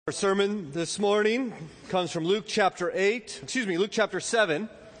Our sermon this morning comes from Luke chapter 7,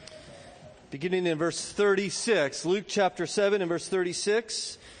 beginning in verse 36. Luke chapter 7 and verse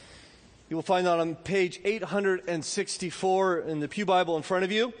 36. You will find that on page 864 in the Pew Bible in front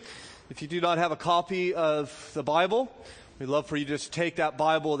of you. If you do not have a copy of the Bible, we'd love for you to just take that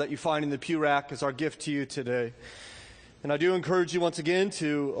Bible that you find in the pew rack as our gift to you today. And I do encourage you once again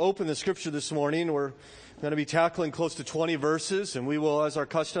to open the scripture this morning. We're going to be tackling close to 20 verses, and we will, as our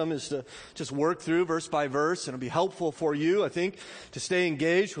custom is, to just work through verse by verse. And it'll be helpful for you, I think, to stay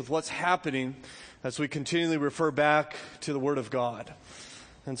engaged with what's happening as we continually refer back to the Word of God.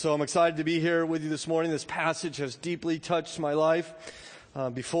 And so I'm excited to be here with you this morning. This passage has deeply touched my life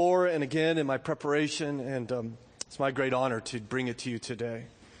before and again in my preparation, and it's my great honor to bring it to you today.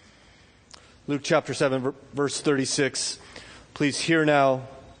 Luke chapter 7, verse 36. Please hear now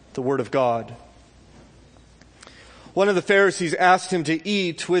the Word of God. One of the Pharisees asked him to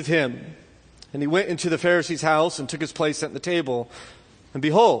eat with him. And he went into the Pharisee's house and took his place at the table. And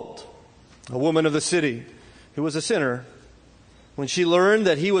behold, a woman of the city, who was a sinner, when she learned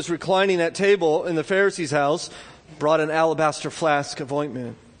that he was reclining at table in the Pharisee's house, brought an alabaster flask of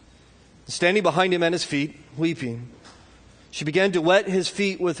ointment. Standing behind him at his feet, weeping, she began to wet his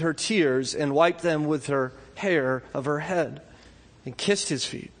feet with her tears and wiped them with her hair of her head, and kissed his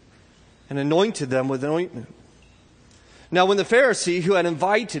feet and anointed them with an ointment. Now when the Pharisee who had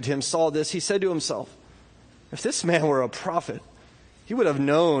invited him saw this, he said to himself, if this man were a prophet, he would have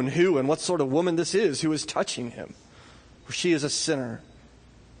known who and what sort of woman this is who is touching him, for she is a sinner.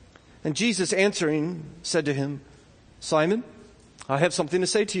 And Jesus answering said to him, Simon, I have something to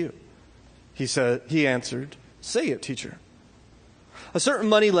say to you. He answered, say it, teacher. A certain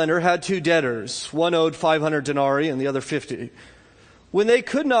moneylender had two debtors. One owed 500 denarii and the other 50. When they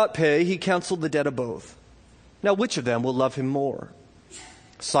could not pay, he canceled the debt of both. Now, which of them will love him more?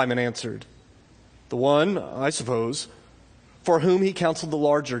 Simon answered, the one, I suppose, for whom he canceled the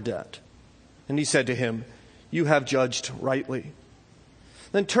larger debt. And he said to him, you have judged rightly.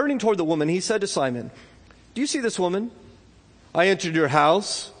 Then turning toward the woman, he said to Simon, do you see this woman? I entered your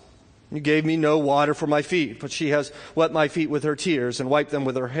house. You gave me no water for my feet, but she has wet my feet with her tears and wiped them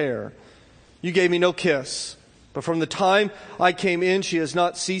with her hair. You gave me no kiss, but from the time I came in, she has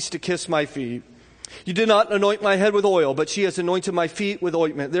not ceased to kiss my feet. You did not anoint my head with oil, but she has anointed my feet with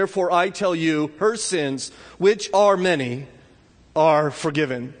ointment. Therefore I tell you, her sins, which are many, are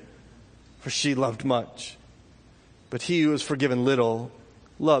forgiven, for she loved much. But he who is forgiven little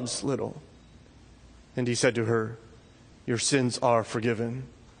loves little. And he said to her, your sins are forgiven.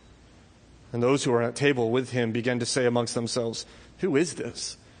 And those who were at table with him began to say amongst themselves, who is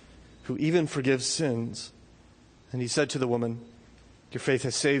this, who even forgives sins? And he said to the woman, your faith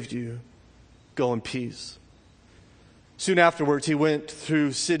has saved you. Go in peace. Soon afterwards, he went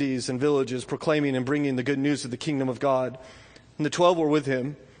through cities and villages, proclaiming and bringing the good news of the kingdom of God. And the 12 were with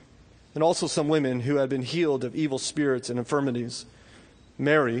him, and also some women who had been healed of evil spirits and infirmities.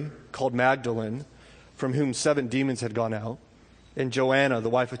 Mary, called Magdalene, from whom 7 demons had gone out, and Joanna, the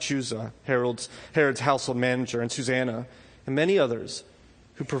wife of Chuza, Herod's household manager, and Susanna, and many others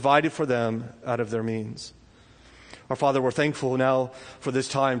who provided for them out of their means. Our Father, we're thankful now for this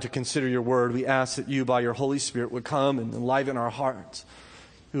time to consider your word. We ask that you, by your Holy Spirit, would come and enliven our hearts.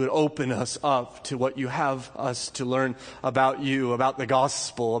 You would open us up to what you have us to learn about you, about the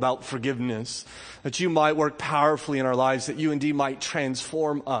gospel, about forgiveness. That you might work powerfully in our lives, that you indeed might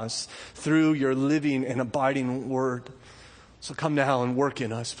transform us through your living and abiding word. So come now and work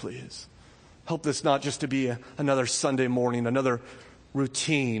in us, please. Help this not just to be another Sunday morning, another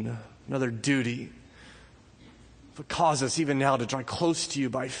routine, another duty. But cause us even now to draw close to you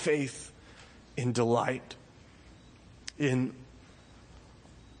by faith, in delight, in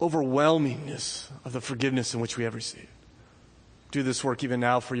overwhelmingness of the forgiveness in which we have received. Do this work even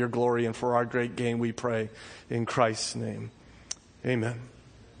now for your glory and for our great gain, we pray in Christ's name. Amen.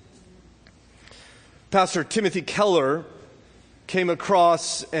 Pastor Timothy Keller came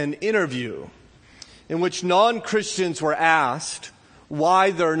across an interview in which non-Christians were asked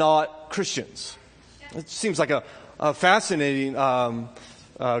why they're not Christians. It seems like a fascinating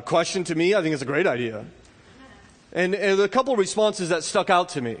question to me. I think it's a great idea. And a couple of responses that stuck out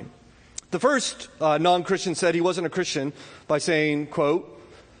to me. The first non-Christian said he wasn't a Christian by saying, quote,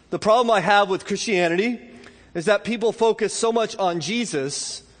 the problem I have with Christianity is that people focus so much on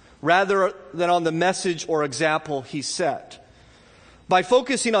Jesus rather than on the message or example he set. By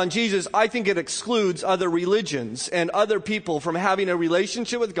focusing on Jesus, I think it excludes other religions and other people from having a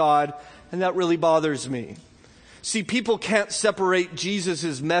relationship with God, and that really bothers me. See, people can't separate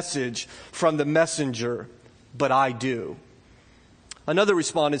Jesus' message from the messenger, but I do. Another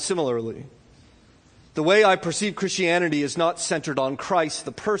responded similarly. The way I perceive Christianity is not centered on Christ,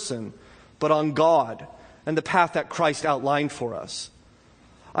 the person, but on God and the path that Christ outlined for us.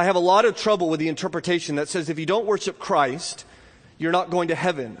 I have a lot of trouble with the interpretation that says if you don't worship Christ, you're not going to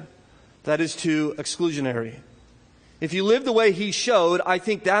heaven. That is too exclusionary. If you live the way he showed, I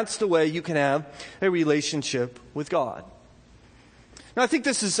think that's the way you can have a relationship with God. Now, I think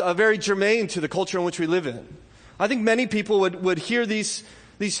this is very germane to the culture in which we live in. I think many people would hear these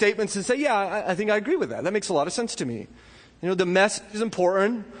statements and say, yeah, I think I agree with that. That makes a lot of sense to me. You know, the message is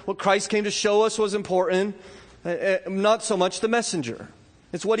important. What Christ came to show us was important. Not so much the messenger.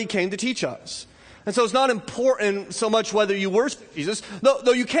 It's what he came to teach us. And so it's not important so much whether you worship Jesus,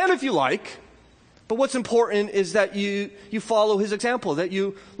 though you can if you like. But what's important is that you follow his example, that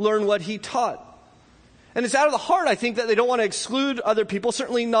you learn what he taught. And it's out of the heart, I think, that they don't want to exclude other people,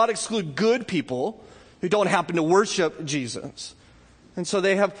 certainly not exclude good people who don't happen to worship Jesus. And so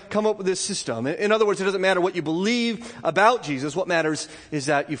they have come up with this system. In other words, it doesn't matter what you believe about Jesus. What matters is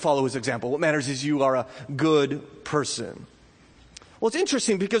that you follow his example. What matters is you are a good person. Well, it's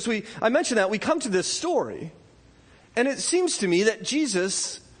interesting because I mentioned that we come to this story, and it seems to me that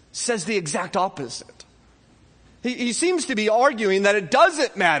Jesus says the exact opposite. He seems to be arguing that it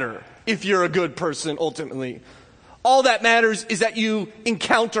doesn't matter if you're a good person ultimately. All that matters is that you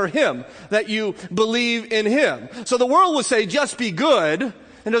encounter him, that you believe in him. So the world will say, just be good.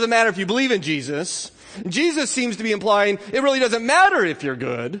 It doesn't matter if you believe in Jesus. Jesus seems to be implying it really doesn't matter if you're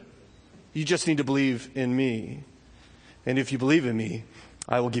good. You just need to believe in me. And if you believe in me,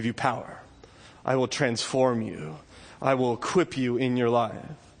 I will give you power. I will transform you. I will equip you in your life.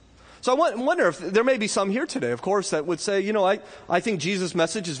 So I wonder if there may be some here today, of course, that would say, you know, I think Jesus'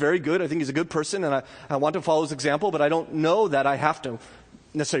 message is very good. I think he's a good person, and I want to follow his example, but I don't know that I have to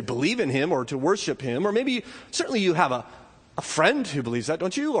necessarily believe in him or to worship him. Or maybe, certainly you have a friend who believes that,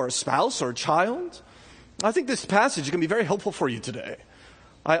 don't you? Or a spouse or a child. I think this passage is going to be very helpful for you today.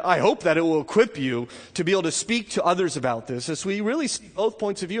 I hope that it will equip you to be able to speak to others about this as we really see both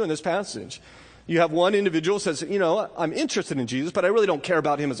points of view in this passage. You have one individual who says, you know, I'm interested in Jesus, but I really don't care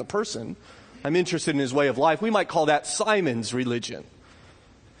about him as a person. I'm interested in his way of life. We might call that Simon's religion.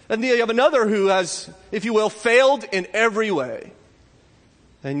 And you have another who has, if you will, failed in every way,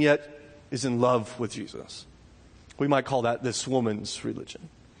 and yet is in love with Jesus. We might call that this woman's religion.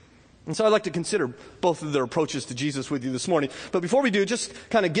 And so I'd like to consider both of their approaches to Jesus with you this morning. But before we do, just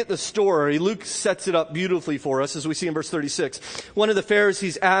kind of get the story. Luke sets it up beautifully for us as we see in verse 36. One of the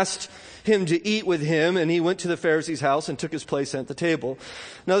Pharisees asked him to eat with him, and he went to the Pharisee's house and took his place at the table.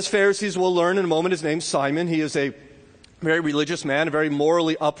 Now, those Pharisees will learn in a moment his name's Simon. He is a very religious man, a very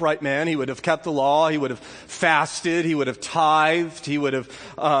morally upright man. He would have kept the law. He would have fasted. He would have tithed. He would have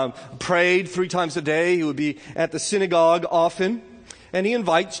prayed 3 times a day. He would be at the synagogue often. And he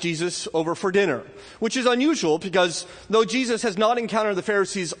invites Jesus over for dinner, which is unusual because though Jesus has not encountered the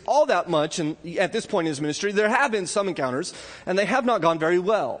Pharisees all that much and at this point in his ministry, there have been some encounters, and they have not gone very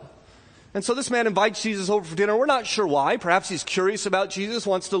well. And so this man invites Jesus over for dinner. We're not sure why. Perhaps he's curious about Jesus,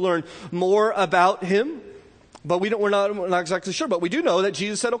 wants to learn more about him. But we're not exactly sure. But we do know that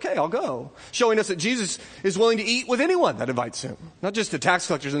Jesus said, okay, I'll go. Showing us that Jesus is willing to eat with anyone that invites him. Not just the tax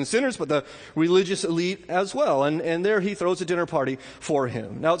collectors and sinners, but the religious elite as well. And there he throws a dinner party for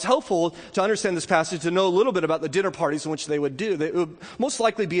him. Now it's helpful to understand this passage to know a little bit about the dinner parties in which they would do. They would most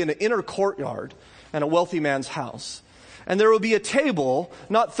likely be in an inner courtyard in a wealthy man's house. And there will be a table,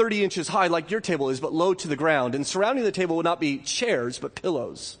 not 30 inches high like your table is, but low to the ground. And surrounding the table would not be chairs, but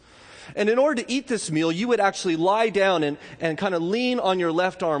pillows. And in order to eat this meal, you would actually lie down and kind of lean on your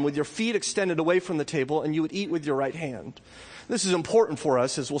left arm with your feet extended away from the table, and you would eat with your right hand. This is important for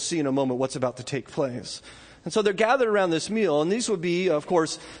us, as we'll see in a moment what's about to take place. And so they're gathered around this meal, and these would be, of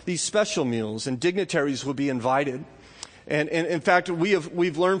course, these special meals, and dignitaries would be invited. And in fact,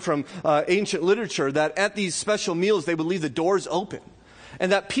 we've learned from ancient literature that at these special meals, they would leave the doors open.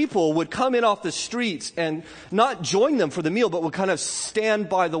 And that people would come in off the streets and not join them for the meal, but would kind of stand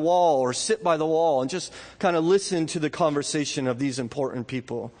by the wall or sit by the wall and just kind of listen to the conversation of these important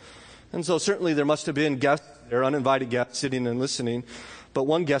people. And so certainly there must have been guests there, uninvited guests sitting and listening. But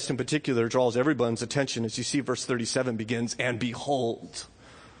one guest in particular draws everyone's attention as you see verse 37 begins, and behold,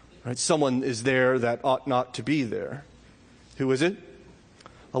 right? Someone is there that ought not to be there. Who is it?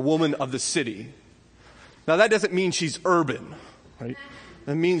 A woman of the city. Now that doesn't mean she's urban, right?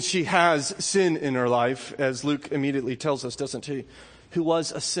 It means she has sin in her life, as Luke immediately tells us, doesn't he? Who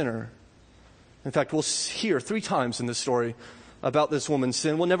was a sinner. In fact, we'll hear 3 times in this story about this woman's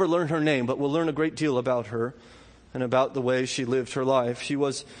sin. We'll never learn her name, but we'll learn a great deal about her and about the way she lived her life. She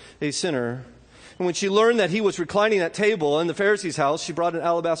was a sinner. And when she learned that he was reclining at table in the Pharisee's house, she brought an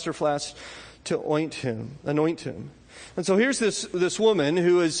alabaster flask to anoint him. And so here's this woman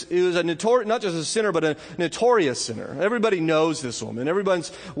who is a not just a sinner, but a notorious sinner. Everybody knows this woman.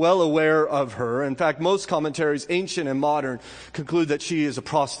 Everybody's well aware of her. In fact, most commentaries, ancient and modern, conclude that she is a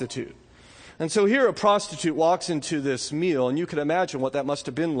prostitute. And so here a prostitute walks into this meal, and you can imagine what that must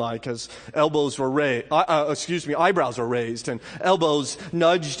have been like as eyebrows were raised and elbows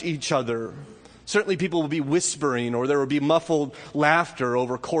nudged each other. Certainly people would be whispering, or there would be muffled laughter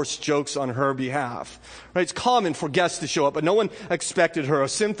over coarse jokes on her behalf. Right? It's common for guests to show up, but no one expected her. A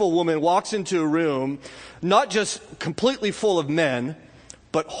sinful woman walks into a room, not just completely full of men,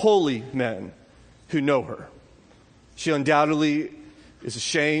 but holy men who know her. She undoubtedly is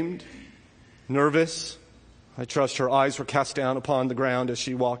ashamed, nervous. I trust her eyes were cast down upon the ground as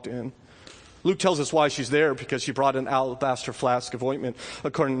she walked in. Luke tells us why she's there, because she brought an alabaster flask of ointment.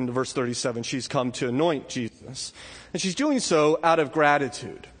 According to verse 37, she's come to anoint Jesus. And she's doing so out of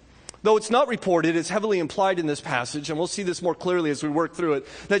gratitude. Though it's not reported, it's heavily implied in this passage, and we'll see this more clearly as we work through it,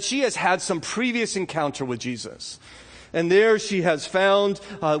 that she has had some previous encounter with Jesus. And there she has found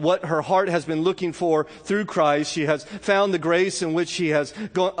what her heart has been looking for through Christ. She has found the grace in which he has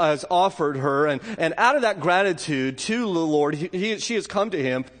offered her. And out of that gratitude to the Lord, she has come to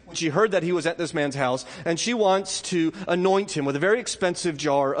him. She heard that he was at this man's house, and she wants to anoint him with a very expensive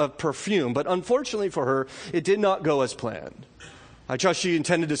jar of perfume. But unfortunately for her, it did not go as planned. I trust she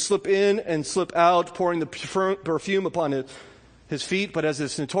intended to slip in and slip out, pouring the perfume upon his feet. But as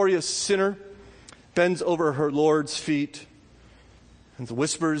this notorious sinner bends over her Lord's feet, and the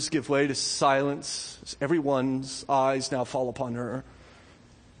whispers give way to silence as everyone's eyes now fall upon her,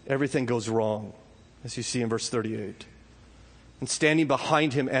 everything goes wrong, as you see in verse 38. And standing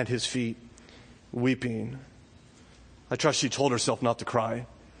behind him at his feet, weeping. I trust she told herself not to cry.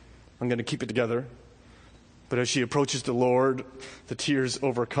 I'm going to keep it together. But as she approaches the Lord, the tears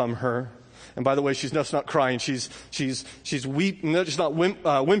overcome her. And by the way, she's just not crying. She's weeping, just not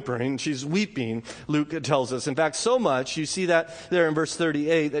whimpering. She's weeping, Luke tells us. In fact, so much, you see that there in verse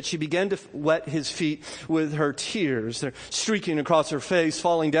 38, that she began to wet his feet with her tears. They're streaking across her face,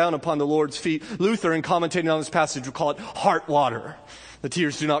 falling down upon the Lord's feet. Luther, in commentating on this passage, would call it heart water. The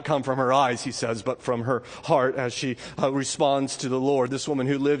tears do not come from her eyes, he says, but from her heart as she responds to the Lord. This woman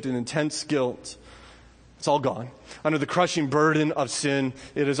who lived in intense guilt, it's all gone. Under the crushing burden of sin,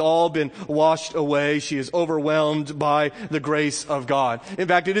 it has all been washed away. She is overwhelmed by the grace of God. In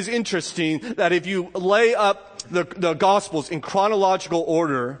fact, it is interesting that if you lay up the Gospels in chronological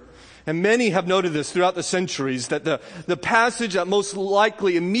order, and many have noted this throughout the centuries, that the passage that most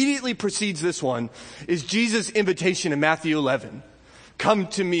likely immediately precedes this one is Jesus' invitation in Matthew 11. Come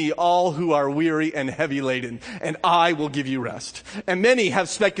to me, all who are weary and heavy laden, and I will give you rest. And many have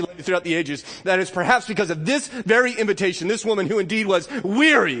speculated throughout the ages that it's perhaps because of this very invitation, this woman who indeed was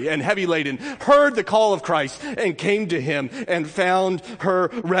weary and heavy laden, heard the call of Christ and came to him and found her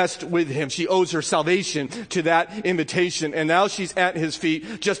rest with him. She owes her salvation to that invitation, and now she's at his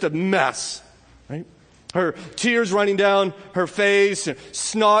feet, just a mess, right? Her tears running down her face,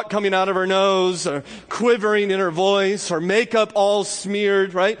 snot coming out of her nose, quivering in her voice, her makeup all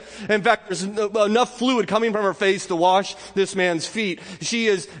smeared, right? In fact, there's enough fluid coming from her face to wash this man's feet. She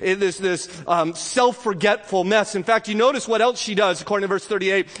is this self-forgetful mess. In fact, you notice what else she does, according to verse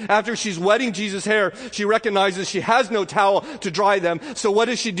 38. After she's wetting Jesus' hair, she recognizes she has no towel to dry them. So what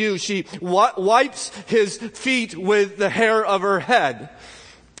does she do? She wipes his feet with the hair of her head.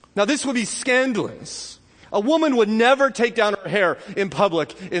 Now, this would be scandalous. A woman would never take down her hair in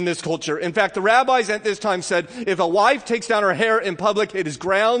public in this culture. In fact, the rabbis at this time said, if a wife takes down her hair in public, it is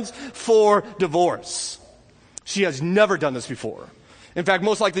grounds for divorce. She has never done this before. In fact,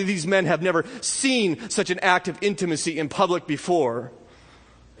 most likely these men have never seen such an act of intimacy in public before.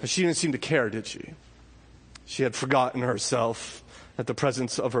 But she didn't seem to care, did she? She had forgotten herself at the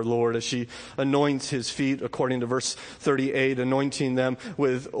presence of her Lord as she anoints his feet, according to verse 38, anointing them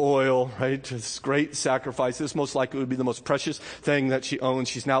with oil, right? This great sacrifice. This most likely would be the most precious thing that she owns.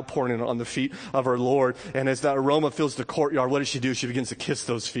 She's now pouring it on the feet of her Lord. And as that aroma fills the courtyard, what does she do? She begins to kiss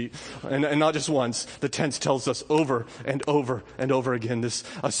those feet. And not just once. The text tells us over and over and over again, this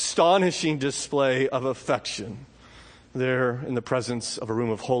astonishing display of affection there in the presence of a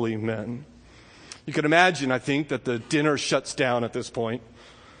room of holy men. You can imagine, I think, that the dinner shuts down at this point,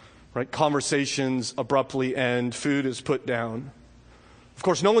 right? Conversations abruptly end. Food is put down. Of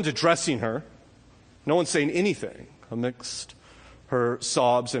course, no one's addressing her. No one's saying anything amidst her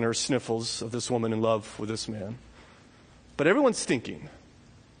sobs and her sniffles of this woman in love with this man. But everyone's thinking,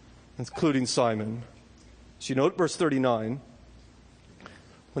 including Simon. So you note verse 39.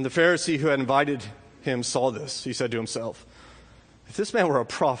 When the Pharisee who had invited him saw this, he said to himself, if this man were a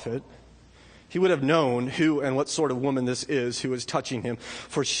prophet, he would have known who and what sort of woman this is who is touching him,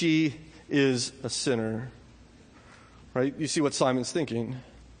 for she is a sinner. Right? You see what Simon's thinking.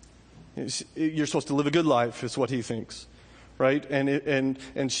 You're supposed to live a good life, is what he thinks. Right?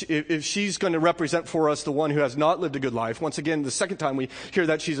 If she's going to represent for us the one who has not lived a good life, once again, the second time we hear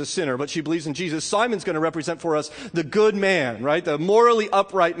that she's a sinner, but she believes in Jesus, Simon's going to represent for us the good man, right? The morally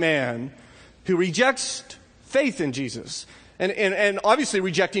upright man who rejects faith in Jesus. And obviously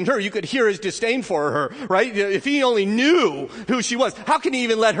rejecting her, you could hear his disdain for her, right? If he only knew who she was, how can he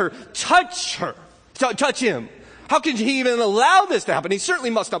even let her touch him? How can he even allow this to happen? He certainly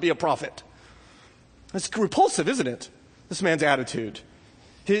must not be a prophet. It's repulsive, isn't it? This man's attitude.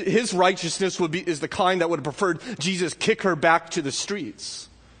 His righteousness is the kind that would have preferred Jesus kick her back to the streets.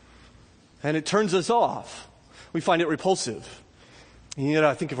 And it turns us off. We find it repulsive. And yet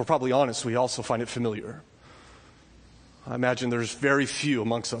I think if we're probably honest, we also find it familiar. I imagine there's very few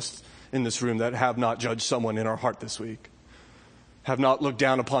amongst us in this room that have not judged someone in our heart this week, have not looked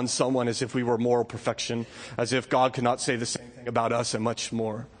down upon someone as if we were moral perfection, as if God could not say the same thing about us and much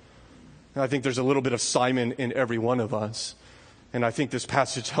more. And I think there's a little bit of Simon in every one of us. And I think this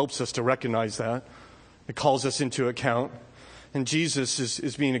passage helps us to recognize that. It calls us into account. And Jesus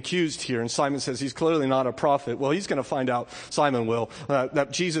is being accused here. And Simon says he's clearly not a prophet. Well, he's going to find out, Simon will,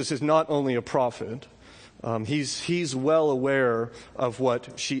 that Jesus is not only a prophet. He's well aware of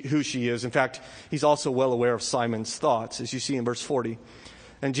who she is. In fact, he's also well aware of Simon's thoughts, as you see in verse 40.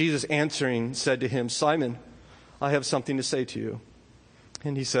 And Jesus answering said to him, Simon, I have something to say to you.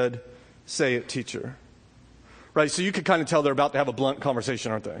 And he said, say it, teacher. Right, so you could kind of tell they're about to have a blunt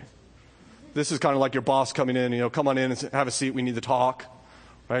conversation, aren't they? This is kind of like your boss coming in, come on in and have a seat, we need to talk,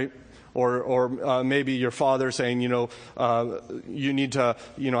 right? Or maybe your father saying, you need to,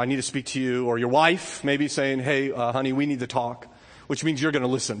 I need to speak to you. Or your wife maybe saying, hey, honey, we need to talk, which means you're going to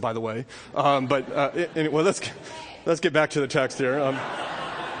listen, by the way. Anyway, let's get back to the text here.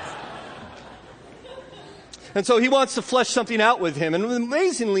 And so he wants to flesh something out with him. And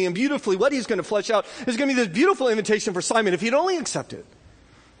amazingly and beautifully, what he's going to flesh out is going to be this beautiful invitation for Simon. If he'd only accept it,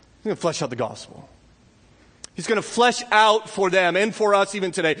 he's going to flesh out the gospel. He's going to flesh out for them and for us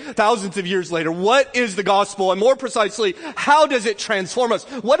even today, thousands of years later, what is the gospel? And more precisely, how does it transform us?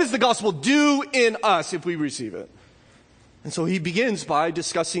 What does the gospel do in us if we receive it? And so he begins by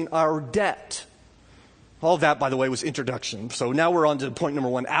discussing our debt. All of that, by the way, was introduction. So now we're on to point number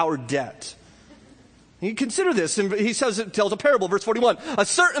 1, our debt. You consider this, and he tells a parable, verse 41. A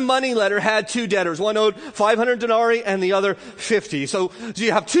certain moneylender had 2 debtors. One owed 500 denarii and the other 50. So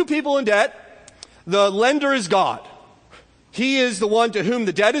you have 2 people in debt. The lender is God. He is the one to whom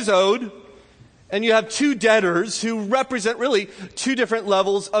the debt is owed. And you have 2 debtors who represent really 2 different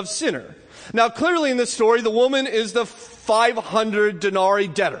levels of sinner. Now, clearly in this story, the woman is the 500 denarii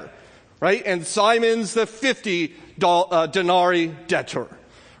debtor, right? And Simon's the 50 denarii debtor,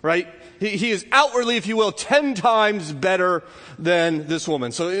 right? He is outwardly, if you will, 10 times better than this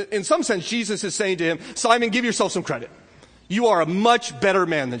woman. So in some sense, Jesus is saying to him, Simon, give yourself some credit. You are a much better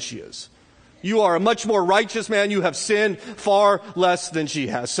man than she is. You are a much more righteous man. You have sinned far less than she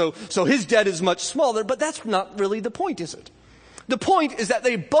has. So his debt is much smaller, but that's not really the point, is it? The point is that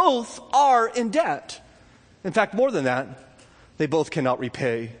they both are in debt. In fact, more than that, they both cannot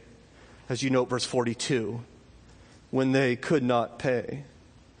repay, as you note verse 42, when they could not pay.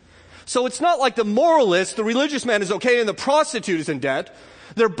 So it's not like the moralist, the religious man is okay and the prostitute is in debt.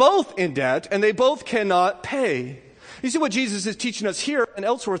 They're both in debt and they both cannot pay. You see what Jesus is teaching us here and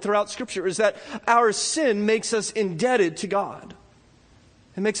elsewhere throughout Scripture is that our sin makes us indebted to God.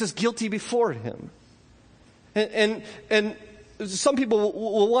 It makes us guilty before Him. And some people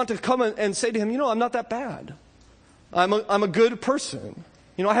will want to come and say to Him, I'm not that bad. I'm a good person.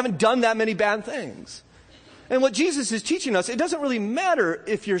 I haven't done that many bad things. And what Jesus is teaching us, it doesn't really matter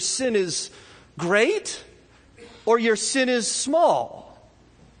if your sin is great or your sin is small.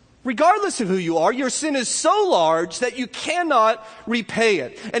 Regardless of who you are, your sin is so large that you cannot repay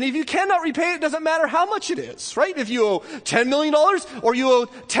it. And if you cannot repay it, it doesn't matter how much it is, right? If you owe $10 million or you owe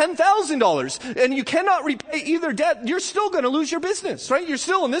 $10,000 and you cannot repay either debt, you're still going to lose your business, right? You're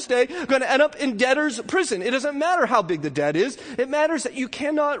still in this day going to end up in debtor's prison. It doesn't matter how big the debt is. It matters that you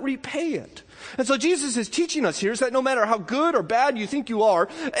cannot repay it. And so Jesus is teaching us here is that no matter how good or bad you think you are,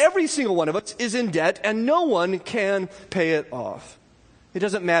 every single one of us is in debt and no one can pay it off. It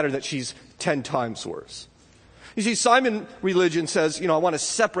doesn't matter that she's 10 times worse. You see, Simon religion says, I want to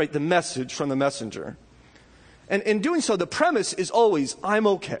separate the message from the messenger. And in doing so, the premise is always, I'm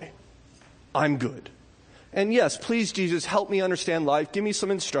okay. I'm good. And yes, please, Jesus, help me understand life. Give me some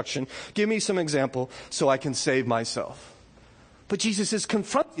instruction. Give me some example so I can save myself. But Jesus is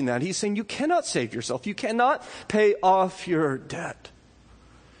confronting that. He's saying you cannot save yourself. You cannot pay off your debt.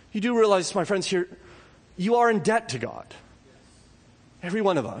 You do realize, my friends, here, you are in debt to God. Every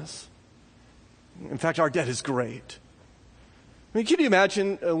one of us. In fact, our debt is great. I mean, can you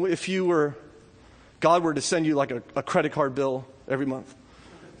imagine if God were to send you like a credit card bill every month,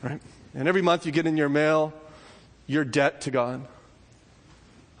 right? And every month you get in your mail your debt to God.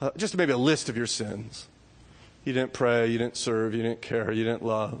 Just maybe a list of your sins. You didn't pray, you didn't serve, you didn't care, you didn't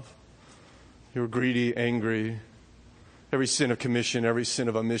love. You were greedy, angry. Every sin of commission, every sin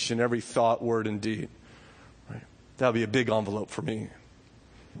of omission, every thought, word, and deed. Right? That would be a big envelope for me.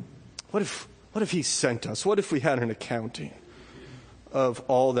 What if he sent us? What if we had an accounting of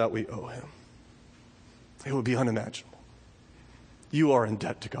all that we owe him? It would be unimaginable. You are in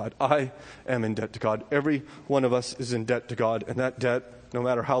debt to God. I am in debt to God. Every one of us is in debt to God, and that debt, no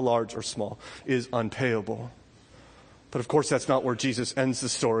matter how large or small, is unpayable. But of course, that's not where Jesus ends the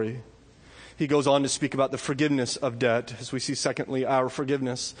story. He goes on to speak about the forgiveness of debt, as we see, secondly, our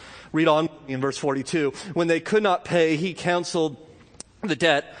forgiveness. Read on in verse 42. When they could not pay, he canceled the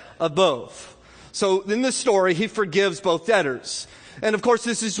debt of both. So in this story, he forgives both debtors. And of course,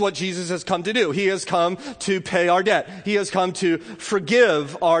 this is what Jesus has come to do. He has come to pay our debt. He has come to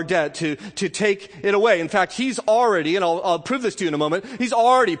forgive our debt, to take it away. In fact, he's already, and I'll prove this to you in a moment, he's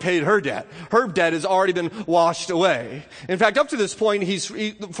already paid her debt. Her debt has already been washed away. In fact, up to this point,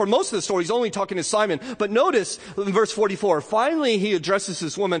 for most of the story, he's only talking to Simon. But notice in verse 44, finally he addresses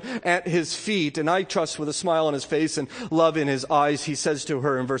this woman at his feet, and I trust with a smile on his face and love in his eyes, he says to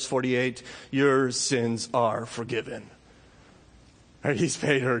her in verse 48, your sins are forgiven. He's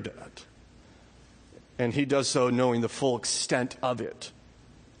paid her debt. And he does so knowing the full extent of it.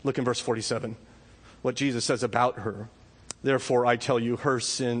 Look in verse 47. What Jesus says about her. Therefore, I tell you, her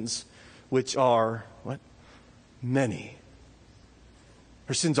sins, which are, what? Many.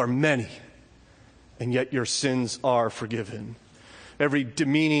 Her sins are many. And yet your sins are forgiven. Every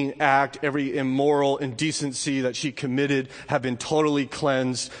demeaning act, every immoral indecency that she committed have been totally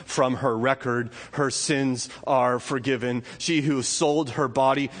cleansed from her record. Her sins are forgiven. She who sold her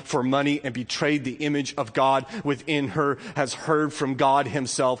body for money and betrayed the image of God within her has heard from God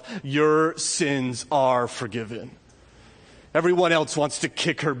himself, your sins are forgiven. Everyone else wants to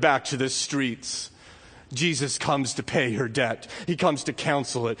kick her back to the streets. Jesus comes to pay her debt. He comes to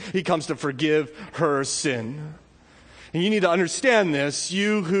counsel it. He comes to forgive her sin. And you need to understand this,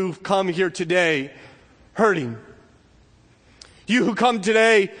 you who come here today hurting. You who come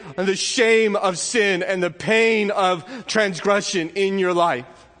today on the shame of sin and the pain of transgression in your life.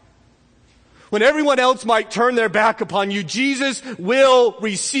 When everyone else might turn their back upon you, Jesus will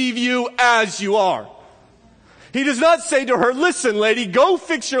receive you as you are. He does not say to her, listen, lady, go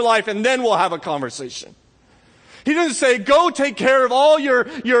fix your life and then we'll have a conversation. He doesn't say, go take care of all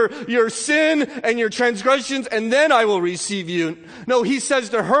your sin and your transgressions and then I will receive you. No, he says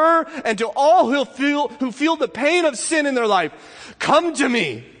to her and to all who feel the pain of sin in their life, come to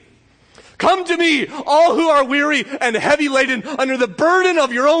me. Come to me, all who are weary and heavy laden under the burden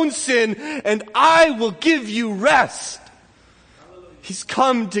of your own sin, and I will give you rest. He's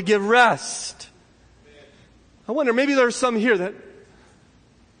come to give rest. I wonder, maybe there are some here that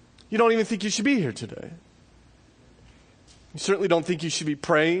you don't even think you should be here today. You certainly don't think you should be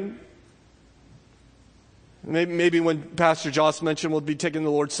praying. Maybe when Pastor Joss mentioned we'll be taking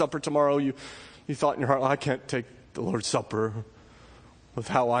the Lord's Supper tomorrow, you thought in your heart, I can't take the Lord's Supper with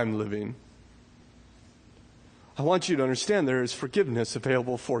how I'm living. I want you to understand there is forgiveness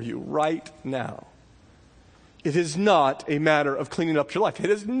available for you right now. It is not a matter of cleaning up your life. It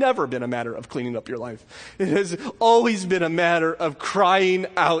has never been a matter of cleaning up your life. It has always been a matter of crying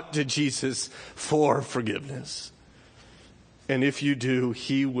out to Jesus for forgiveness. And if you do,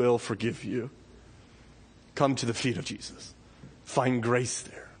 he will forgive you. Come to the feet of Jesus. Find grace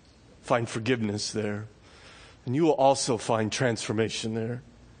there. Find forgiveness there. And you will also find transformation there.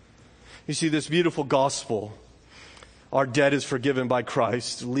 You see, this beautiful gospel, our debt is forgiven by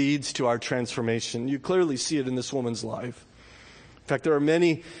Christ, leads to our transformation. You clearly see it in this woman's life. In fact, there are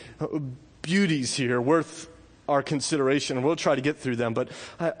many beauties here worth our consideration, and we'll try to get through them. But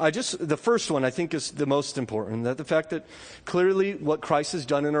the first one I think is the most important, that the fact that clearly what Christ has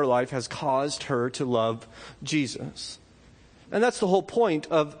done in her life has caused her to love Jesus. And that's the whole point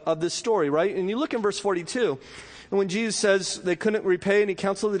of this story, right? And you look in verse 42, and when Jesus says they couldn't repay and he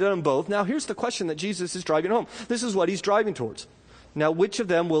counseled the debt on both, now here's the question that Jesus is driving home. This is what he's driving towards. Now, which of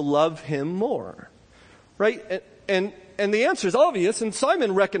them will love him more? Right? And the answer is obvious, and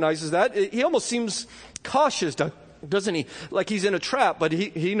Simon recognizes that. He almost seems cautious, doesn't he? Like he's in a trap, but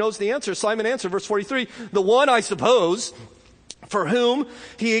he knows the answer. Simon answered, verse 43, the one, I suppose, for whom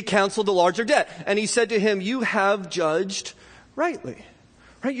he had canceled the larger debt. And he said to him, you have judged rightly.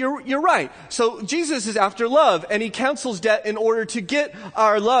 Right? You're right. So Jesus is after love, and he cancels debt in order to get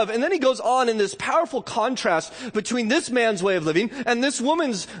our love. And then he goes on in this powerful contrast between this man's way of living and this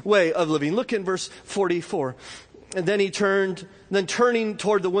woman's way of living. Look in verse 44. And then turning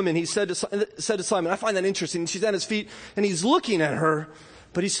toward the woman, he said to Simon, I find that interesting. She's at his feet, and he's looking at her,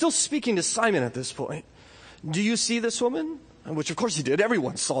 but he's still speaking to Simon at this point. Do you see this woman? Which of course he did.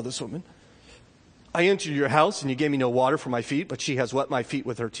 Everyone saw this woman. I entered your house, and you gave me no water for my feet, but she has wet my feet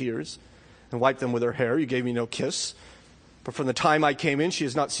with her tears and wiped them with her hair. You gave me no kiss. But from the time I came in, she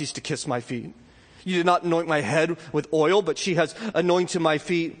has not ceased to kiss my feet. You did not anoint my head with oil, but she has anointed my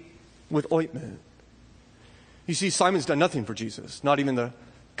feet with ointment. You see, Simon's done nothing for Jesus, not even the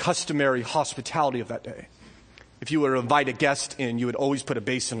customary hospitality of that day. If you were to invite a guest in, you would always put a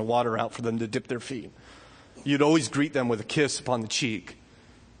basin of water out for them to dip their feet. You'd always greet them with a kiss upon the cheek.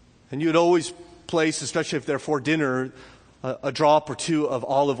 And you'd always place, especially if they're for dinner, a drop or two of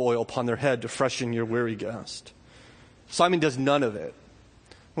olive oil upon their head to freshen your weary guest. Simon does none of it.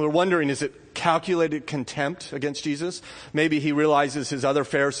 We're wondering, is it calculated contempt against Jesus? Maybe he realizes his other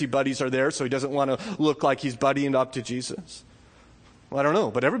Pharisee buddies are there, so he doesn't want to look like he's buddying up to Jesus. Well, I don't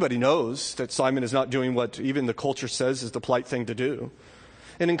know, but everybody knows that Simon is not doing what even the culture says is the polite thing to do.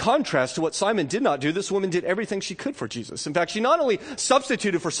 And in contrast to what Simon did not do, this woman did everything she could for Jesus. In fact, she not only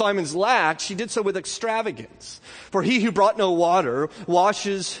substituted for Simon's lack, she did so with extravagance. For he who brought no water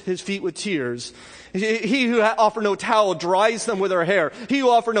washes his feet with tears. He who offered no towel dries them with her hair. He who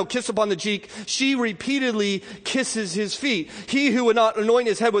offered no kiss upon the cheek, she repeatedly kisses his feet. He who would not anoint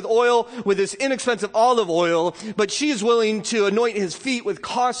his head with oil, with this inexpensive olive oil, but she is willing to anoint his feet with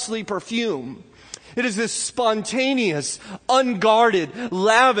costly perfume. It is this spontaneous, unguarded,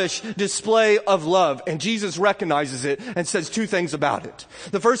 lavish display of love. And Jesus recognizes it and says two things about it.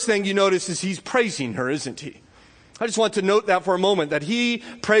 The first thing you notice is he's praising her, isn't he? I just want to note that for a moment, that he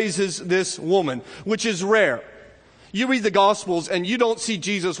praises this woman, which is rare. You read the Gospels and you don't see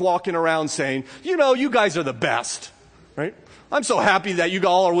Jesus walking around saying, you know, you guys are the best, right? I'm so happy that you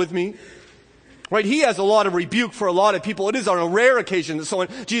all are with me. Right? He has a lot of rebuke for a lot of people. It is on a rare occasion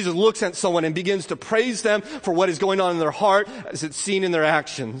that Jesus looks at someone and begins to praise them for what is going on in their heart as it's seen in their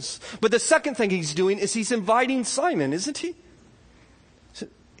actions. But the second thing he's doing is he's inviting Simon, isn't he?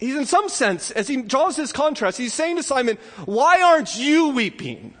 He's in some sense, as he draws this contrast, he's saying to Simon, why aren't you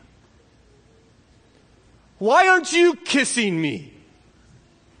weeping? Why aren't you kissing me?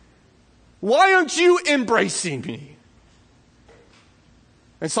 Why aren't you embracing me?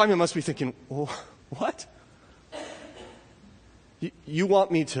 And Simon must be thinking, well, what? You want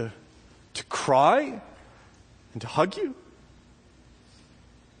me to cry and to hug you?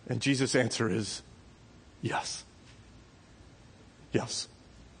 And Jesus' answer is, yes. Yes.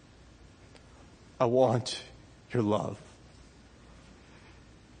 I want your love.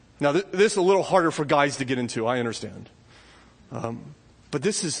 Now, this is a little harder for guys to get into, I understand. But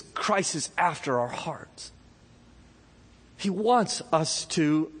this is, Christ is after our hearts. He wants us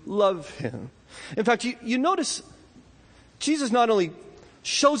to love him. In fact, you notice Jesus not only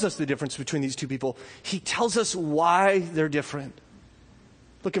shows us the difference between these two people, he tells us why they're different.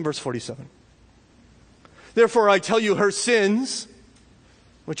 Look in verse 47. Therefore, I tell you, her sins,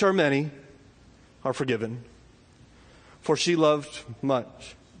 which are many, are forgiven. For she loved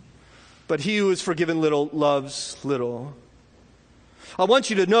much. But he who is forgiven little loves little. I want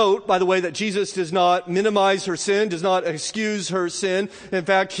you to note, by the way, that Jesus does not minimize her sin, does not excuse her sin. In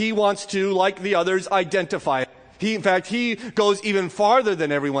fact, he wants to, like the others, identify it. In fact, he goes even farther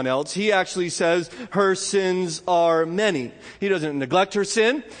than everyone else. He actually says her sins are many. He doesn't neglect her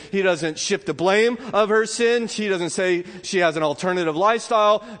sin. He doesn't shift the blame of her sin. He doesn't say she has an alternative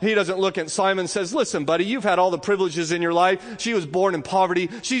lifestyle. He doesn't look at Simon and says, listen, buddy, you've had all the privileges in your life. She was born in poverty.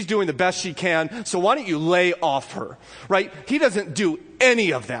 She's doing the best she can. So why don't you lay off her, right? He doesn't do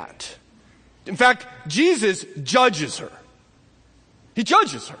any of that. In fact, Jesus judges her. He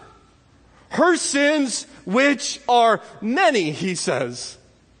judges her. Her sins, which are many, he says.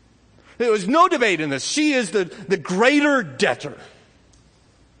 There was no debate in this. She is the greater debtor.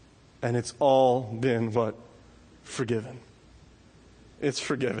 And it's all been what? Forgiven. It's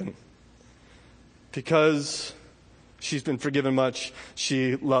forgiven. Because she's been forgiven much,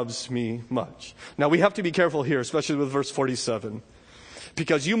 she loves me much. Now we have to be careful here, especially with verse 47.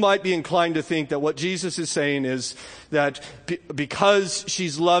 Because you might be inclined to think that what Jesus is saying is that because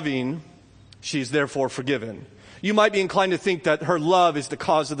she's loving, she's therefore forgiven. You might be inclined to think that her love is the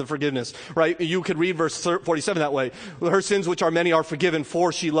cause of the forgiveness, right? You could read verse 47 that way. Her sins, which are many, are forgiven,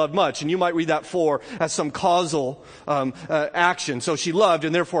 for she loved much. And you might read that for as some causal action. So she loved,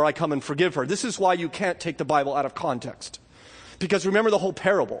 and therefore I come and forgive her. This is why you can't take the Bible out of context. Because remember the whole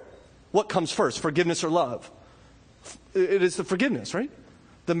parable. What comes first, forgiveness or love? It is the forgiveness, right?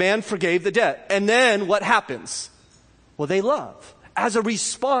 The man forgave the debt. And then what happens? Well, they love as a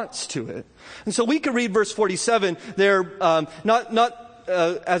response to it. And so we could read verse 47 there, not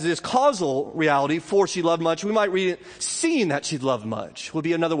as this causal reality, for she loved much. We might read it, seeing that she loved much, would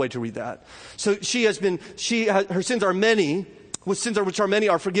be another way to read that. So her sins are many, with sins which are many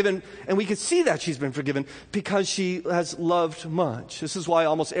are forgiven, and we can see that she's been forgiven because she has loved much. This is why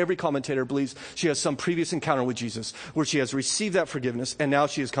almost every commentator believes she has some previous encounter with Jesus where she has received that forgiveness, and now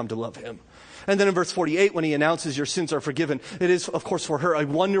she has come to love him. And then in verse 48, when he announces your sins are forgiven, it is, of course, for her a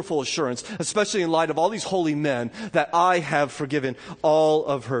wonderful assurance, especially in light of all these holy men, that I have forgiven all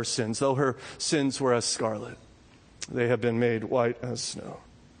of her sins. Though her sins were as scarlet, they have been made white as snow.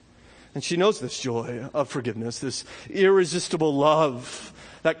 And she knows this joy of forgiveness, this irresistible love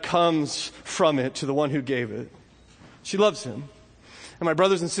that comes from it to the one who gave it. She loves him. And my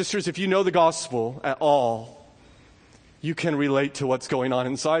brothers and sisters, if you know the gospel at all, you can relate to what's going on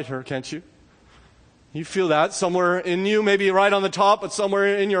inside her, can't you? You feel that somewhere in you, maybe right on the top, but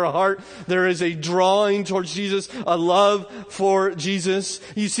somewhere in your heart, there is a drawing towards Jesus, a love for Jesus.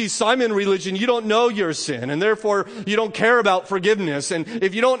 You see, Simon religion, you don't know your sin, and therefore you don't care about forgiveness. And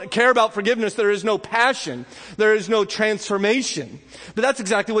if you don't care about forgiveness, there is no passion. There is no transformation. But that's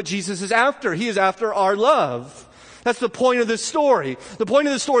exactly what Jesus is after. He is after our love. That's the point of this story. The point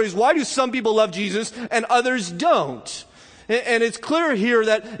of the story is, why do some people love Jesus and others don't? And it's clear here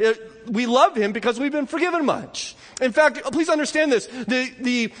that we love him because we've been forgiven much. In fact, please understand this. Her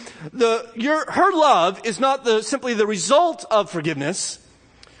love is not simply the result of forgiveness.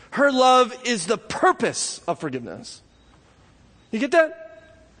 Her love is the purpose of forgiveness. You get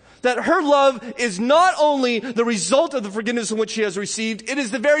that? That her love is not only the result of the forgiveness in which she has received, it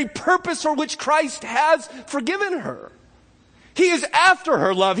is the very purpose for which Christ has forgiven her. He is after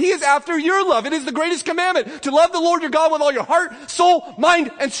her love. He is after your love. It is the greatest commandment, to love the Lord your God with all your heart, soul,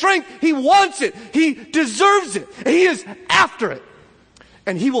 mind, and strength. He wants it. He deserves it. He is after it.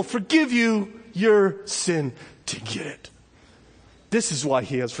 And he will forgive you your sin to get it. This is why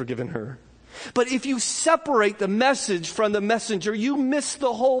he has forgiven her. But if you separate the message from the messenger, you miss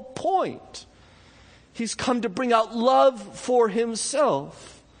the whole point. He's come to bring out love for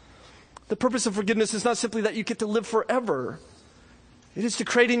himself. The purpose of forgiveness is not simply that you get to live forever. It is to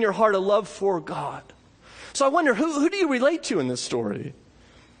create in your heart a love for God. So I wonder, who do you relate to in this story?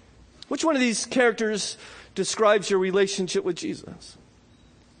 Which one of these characters describes your relationship with Jesus?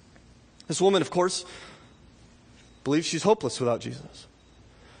 This woman, of course, believes she's hopeless without Jesus.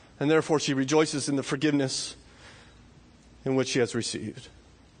 And therefore she rejoices in the forgiveness in which she has received.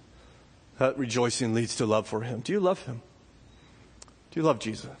 That rejoicing leads to love for him. Do you love him? Do you love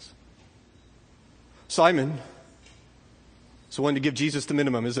Jesus? Simon is the one to give Jesus the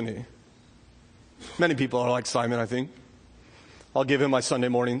minimum, isn't he? Many people are like Simon, I think. I'll give him my Sunday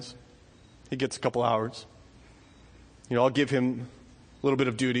mornings. He gets a couple hours. I'll give him a little bit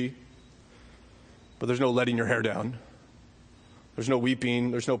of duty. But there's no letting your hair down. There's no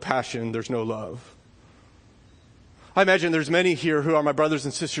weeping. There's no passion. There's no love. I imagine there's many here who are my brothers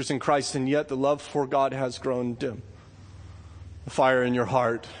and sisters in Christ, and yet the love for God has grown dim. The fire in your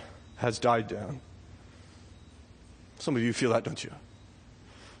heart has died down. Some of you feel that, don't you?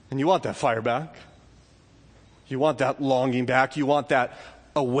 And you want that fire back. You want that longing back. You want that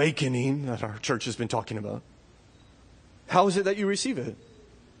awakening that our church has been talking about. How is it that you receive it?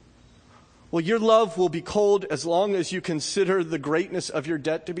 Well, your love will be cold as long as you consider the greatness of your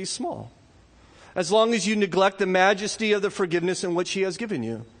debt to be small. As long as you neglect the majesty of the forgiveness in which he has given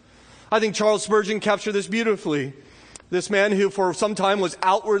you. I think Charles Spurgeon captured this beautifully. This man who for some time was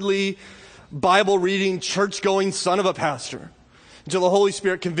outwardly Bible-reading, church-going son of a pastor, until the Holy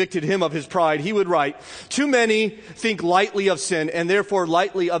Spirit convicted him of his pride. He would write, "Too many think lightly of sin and therefore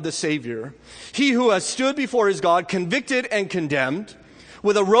lightly of the Savior. He who has stood before his God, convicted and condemned,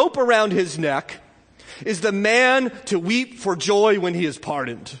 with a rope around his neck, is the man to weep for joy when he is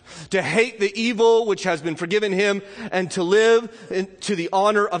pardoned, to hate the evil which has been forgiven him, and to live to the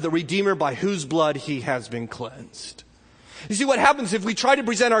honor of the Redeemer by whose blood he has been cleansed." You see, what happens if we try to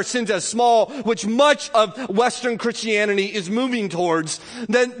present our sins as small, which much of Western Christianity is moving towards,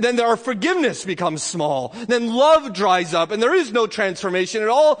 then our forgiveness becomes small. Then love dries up and there is no transformation. It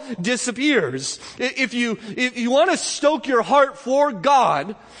all disappears. If you want to stoke your heart for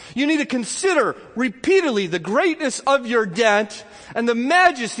God, you need to consider repeatedly the greatness of your debt and the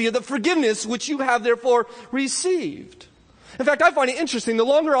majesty of the forgiveness which you have therefore received. In fact, I find it interesting. The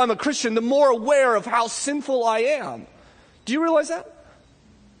longer I'm a Christian, the more aware of how sinful I am. Do you realize that?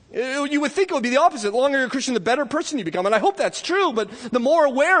 You would think it would be the opposite. The longer you're a Christian, the better person you become. And I hope that's true, but the more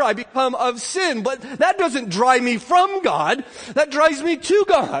aware I become of sin. But that doesn't drive me from God. That drives me to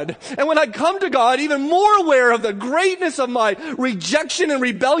God. And when I come to God, even more aware of the greatness of my rejection and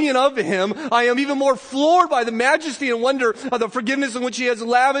rebellion of Him, I am even more floored by the majesty and wonder of the forgiveness in which He has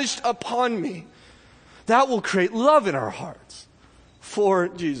lavished upon me. That will create love in our hearts for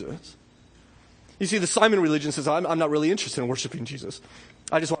Jesus. You see, the Simon religion says, I'm not really interested in worshiping Jesus.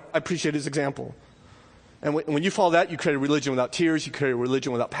 I appreciate his example. And when you follow that, you create a religion without tears. You create a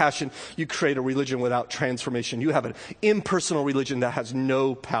religion without passion. You create a religion without transformation. You have an impersonal religion that has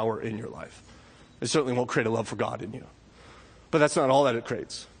no power in your life. It certainly won't create a love for God in you. But that's not all that it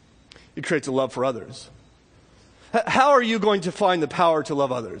creates. It creates a love for others. How are you going to find the power to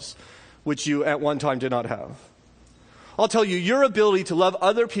love others, which you at one time did not have? I'll tell you, your ability to love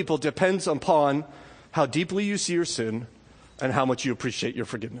other people depends upon how deeply you see your sin and how much you appreciate your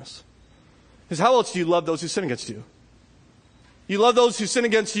forgiveness. Because how else do you love those who sin against you? You love those who sin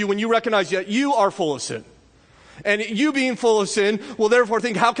against you when you recognize that you are full of sin. And you being full of sin will therefore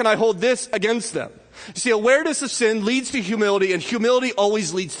think, how can I hold this against them? You see, awareness of sin leads to humility, and humility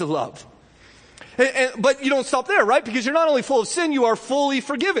always leads to love. But you don't stop there, right? Because you're not only full of sin, you are fully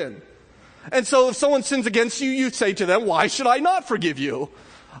forgiven. And so if someone sins against you, you say to them, why should I not forgive you?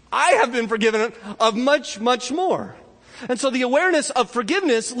 I have been forgiven of much, much more. And so the awareness of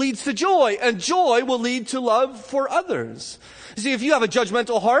forgiveness leads to joy, and joy will lead to love for others. You see, if you have a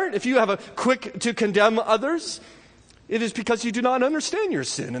judgmental heart, if you have a quick to condemn others, it is because you do not understand your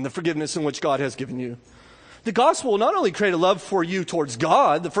sin and the forgiveness in which God has given you. The gospel will not only create a love for you towards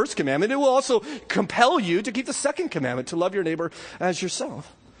God, the first commandment, it will also compel you to keep the second commandment, to love your neighbor as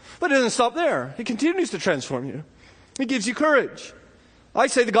yourself. But it doesn't stop there. It continues to transform you. It gives you courage. I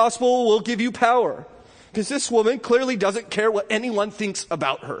say the gospel will give you power. Because this woman clearly doesn't care what anyone thinks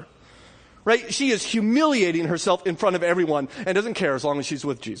about her. Right? She is humiliating herself in front of everyone and doesn't care as long as she's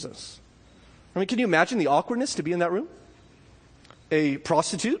with Jesus. I mean, can you imagine the awkwardness to be in that room? A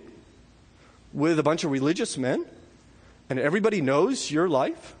prostitute with a bunch of religious men, and everybody knows your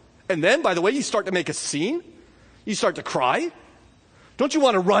life. And then, by the way, you start to make a scene. You start to cry. Don't you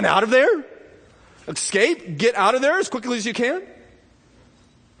want to run out of there? Escape? Get out of there as quickly as you can?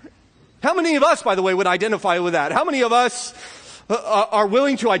 How many of us, by the way, would identify with that? How many of us are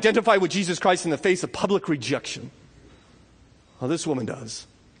willing to identify with Jesus Christ in the face of public rejection? Well, this woman does.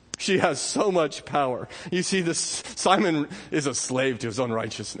 She has so much power. You see, Simon is a slave to his own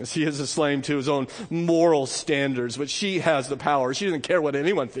righteousness. He is a slave to his own moral standards, but she has the power. She doesn't care what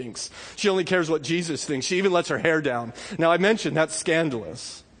anyone thinks. She only cares what Jesus thinks. She even lets her hair down. Now, I mentioned that's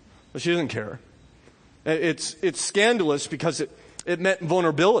scandalous, but she doesn't care. It's scandalous because it meant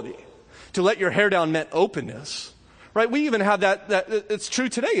vulnerability. To let your hair down meant openness. Right? We even have that it's true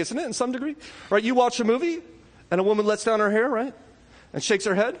today, isn't it, in some degree? Right? You watch a movie, and a woman lets down her hair, right? And shakes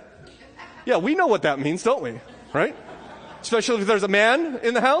her head. Yeah, we know what that means, don't we? Right? Especially if there's a man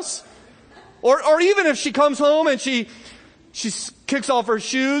in the house. Or even if she comes home and she kicks off her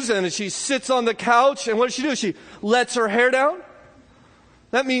shoes and she sits on the couch, and what does she do? She lets her hair down.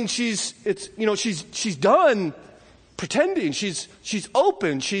 That means she's done pretending. She's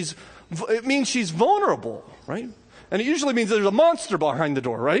open. It means she's vulnerable, right? And it usually means there's a monster behind the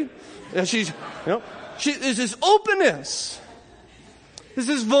door, right? And there's this openness. This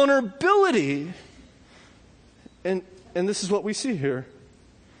is vulnerability. And this is what we see here.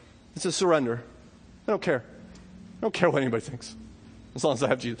 It's a surrender. I don't care. I don't care what anybody thinks. As long as I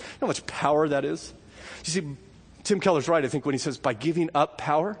have Jesus. You know how much power that is? You see, Tim Keller's right, I think, when he says by giving up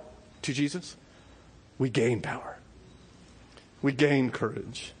power to Jesus, we gain power. We gain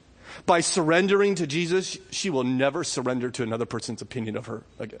courage. By surrendering to Jesus, she will never surrender to another person's opinion of her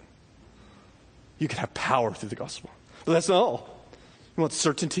again. You can have power through the gospel. But that's not all. You want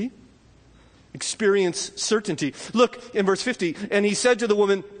certainty? Experience certainty. Look in verse 50. And he said to the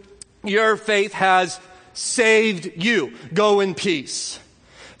woman, your faith has saved you. Go in peace.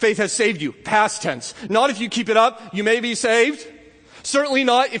 Faith has saved you. Past tense. Not if you keep it up, you may be saved. Certainly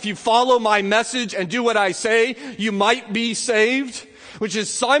not if you follow my message and do what I say, you might be saved. which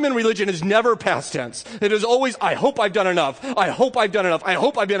is Simon religion is never past tense. It is always, I hope I've done enough. I hope I've done enough. I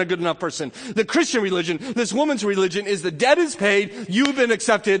hope I've been a good enough person. The Christian religion, this woman's religion, is the debt is paid. You've been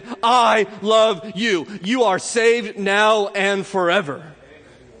accepted. I love you. You are saved now and forever.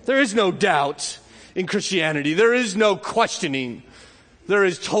 There is no doubt in Christianity. There is no questioning. There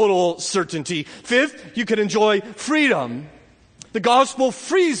is total certainty. Fifth, you can enjoy freedom. The gospel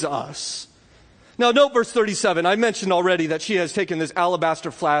frees us. Now note verse 37. I mentioned already that she has taken this alabaster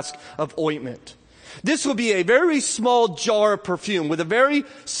flask of ointment. This will be a very small jar of perfume with a very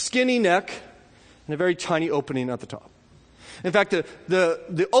skinny neck and a very tiny opening at the top. In fact,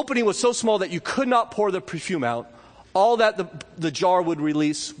 the opening was so small that you could not pour the perfume out. All that the jar would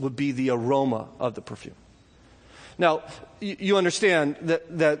release would be the aroma of the perfume. Now, you understand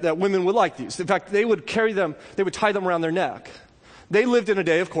that women would like these. In fact, they would carry them, they would tie them around their neck. They lived in a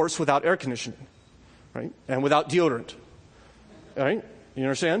day, of course, without air conditioning, right? And without deodorant, right? You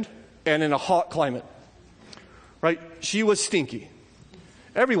understand? And in a hot climate, right? She was stinky.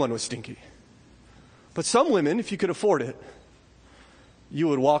 Everyone was stinky. But some women, if you could afford it, you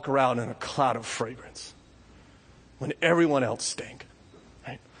would walk around in a cloud of fragrance when everyone else stank,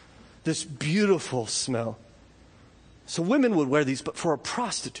 right? This beautiful smell. So women would wear these, but for a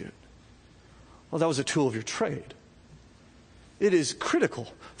prostitute, well, that was a tool of your trade. It is critical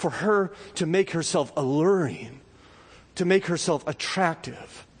for her to make herself alluring, to make herself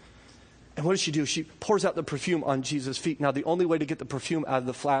attractive. And what does she do? She pours out the perfume on Jesus' feet. Now, the only way to get the perfume out of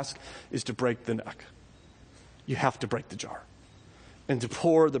the flask is to break the neck. You have to break the jar and to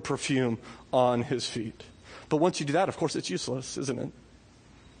pour the perfume on his feet. But once you do that, of course, it's useless, isn't it?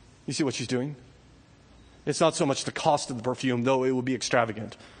 You see what she's doing? It's not so much the cost of the perfume, though it will be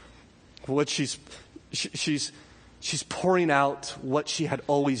extravagant. What she's pouring out what she had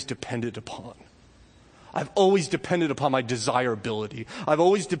always depended upon. I've always depended upon my desirability. I've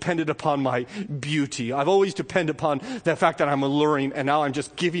always depended upon my beauty. I've always depended upon the fact that I'm alluring, and now I'm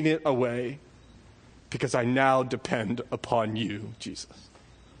just giving it away because I now depend upon you, Jesus.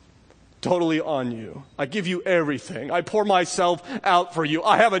 Totally on you. I give you everything. I pour myself out for you.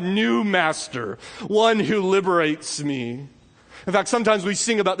 I have a new master, one who liberates me. In fact, sometimes we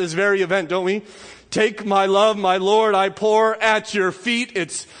sing about this very event, don't we? Take my love, my Lord, I pour at your feet.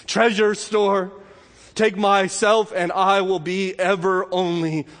 It's treasure store. Take myself and I will be ever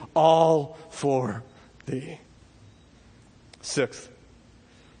only all for thee. Sixth,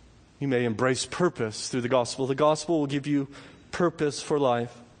 you may embrace purpose through the gospel. The gospel will give you purpose for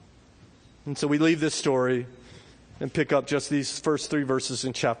life. And so we leave this story and pick up just these first 3 verses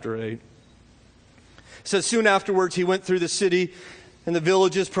in chapter 8. It says, soon afterwards he went through the city and the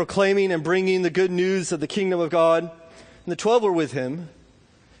villages proclaiming and bringing the good news of the kingdom of God. And the 12 were with him,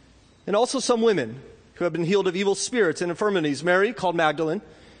 and also some women who had been healed of evil spirits and infirmities. Mary, called Magdalene,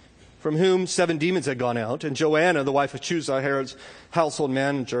 from whom 7 demons had gone out, and Joanna, the wife of Chuza, Herod's household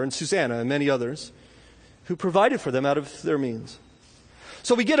manager, and Susanna, and many others, who provided for them out of their means.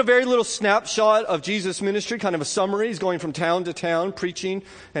 So we get a very little snapshot of Jesus' ministry, kind of a summary. He's going from town to town, preaching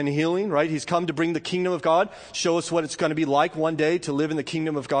and healing, right? He's come to bring the kingdom of God, show us what it's going to be like one day to live in the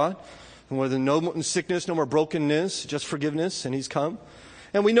kingdom of God, and where there's no more sickness, no more brokenness, just forgiveness, and he's come.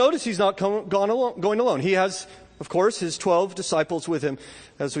 And we notice he's not going alone. He has, of course, his 12 disciples with him,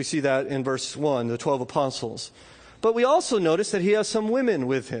 as we see that in verse 1, the 12 apostles. But we also notice that he has some women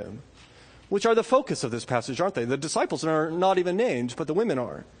with him, which are the focus of this passage, aren't they? The disciples are not even named, but the women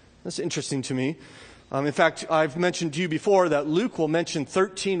are. That's interesting to me. In fact, I've mentioned to you before that Luke will mention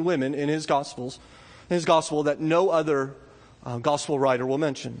 13 women in his gospel that no other gospel writer will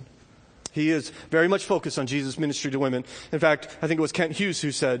mention. He is very much focused on Jesus' ministry to women. In fact, I think it was Kent Hughes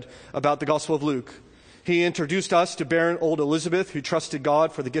who said about the Gospel of Luke, he introduced us to barren old Elizabeth, who trusted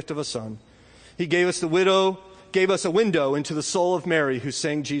God for the gift of a son. He gave us a window into the soul of Mary, who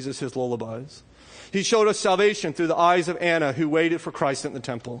sang Jesus his lullabies. He showed us salvation through the eyes of Anna, who waited for Christ in the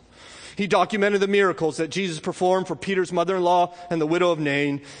temple. He documented the miracles that Jesus performed for Peter's mother-in-law and the widow of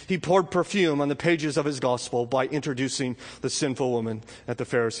Nain. He poured perfume on the pages of his gospel by introducing the sinful woman at the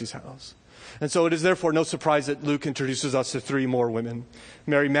Pharisee's house. And so it is therefore no surprise that Luke introduces us to 3 more women.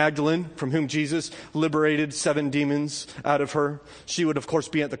 Mary Magdalene, from whom Jesus liberated 7 demons out of her. She would, of course,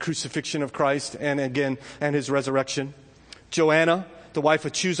 be at the crucifixion of Christ and his resurrection. Joanna, the wife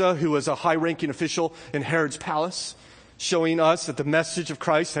of Chuza, who was a high-ranking official in Herod's palace, showing us that the message of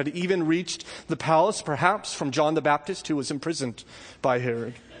Christ had even reached the palace, perhaps from John the Baptist, who was imprisoned by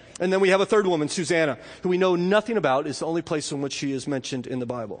Herod. And then we have a 3rd woman, Susanna, who we know nothing about. It's the only place in which she is mentioned in the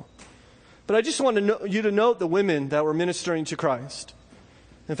Bible. But I just want you to note the women that were ministering to Christ.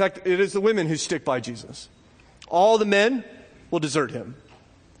 In fact, it is the women who stick by Jesus. All the men will desert him.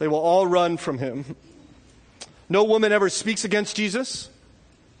 They will all run from him. No woman ever speaks against Jesus.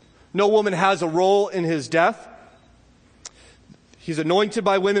 No woman has a role in his death. He's anointed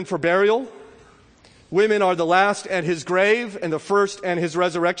by women for burial. Women are the last at his grave and the first at his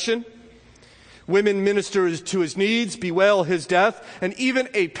resurrection. Women minister to his needs, bewail his death, and even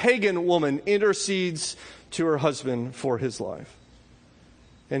a pagan woman intercedes to her husband for his life.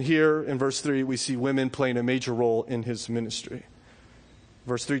 And here in verse 3, we see women playing a major role in his ministry.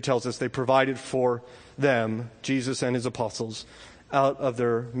 Verse 3 tells us they provided for them, Jesus and his apostles, out of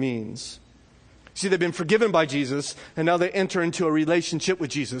their means. See, they've been forgiven by Jesus, and now they enter into a relationship with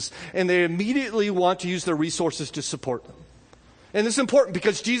Jesus, and they immediately want to use their resources to support them. And this is important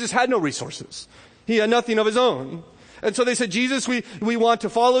because Jesus had no resources. He had nothing of his own. And so they said, Jesus, we want to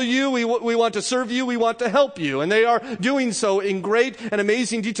follow you, we want to serve you, we want to help you. And they are doing so in great and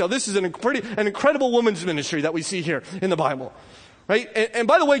amazing detail. This is an incredible women's ministry that we see here in the Bible. Right? And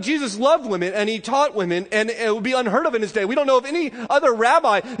by the way, Jesus loved women and he taught women, and it would be unheard of in his day. We don't know of any other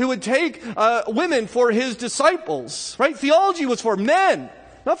rabbi who would take women for his disciples. Right? Theology was for men,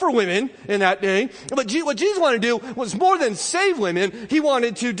 not for women in that day. But what Jesus wanted to do was more than save women. He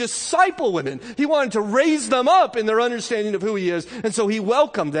wanted to disciple women. He wanted to raise them up in their understanding of who he is. And so he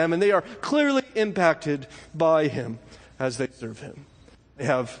welcomed them, and they are clearly impacted by him as they serve him. They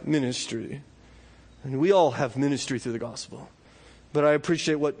have ministry. And we all have ministry through the gospel. But I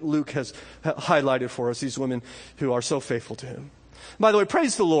appreciate what Luke has highlighted for us, these women who are so faithful to him. By the way,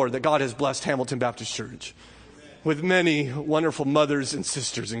 praise the Lord that God has blessed Hamilton Baptist Church with many wonderful mothers and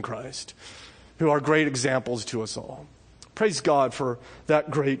sisters in Christ who are great examples to us all. Praise God for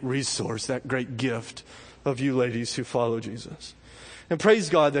that great resource, that great gift of you ladies who follow Jesus. And praise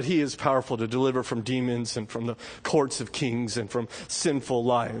God that he is powerful to deliver from demons and from the courts of kings and from sinful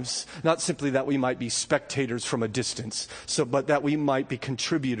lives. Not simply that we might be spectators from a distance, but that we might be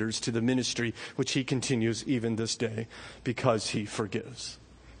contributors to the ministry which he continues even this day because he forgives.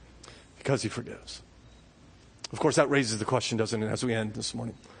 Because he forgives. Of course, that raises the question, doesn't it, as we end this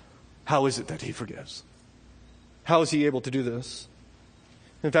morning? How is it that he forgives? How is he able to do this?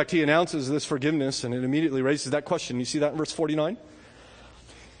 In fact, he announces this forgiveness, and it immediately raises that question. You see that in verse 49?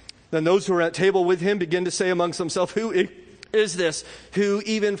 Then those who are at table with him begin to say amongst themselves, who is this who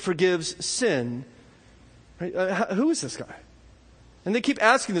even forgives sin? Right? Who is this guy? And they keep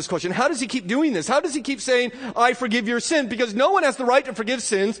asking this question. How does he keep doing this? How does he keep saying, I forgive your sin? Because no one has the right to forgive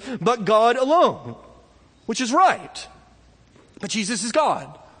sins but God alone, which is right. But Jesus is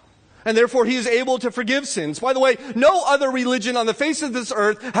God. And therefore he is able to forgive sins. By the way, no other religion on the face of this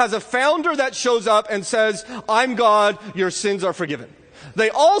earth has a founder that shows up and says, I'm God, your sins are forgiven. They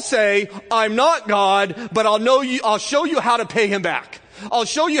all say, I'm not God, but I'll show you how to pay him back. I'll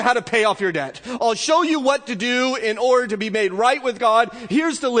show you how to pay off your debt. I'll show you what to do in order to be made right with God.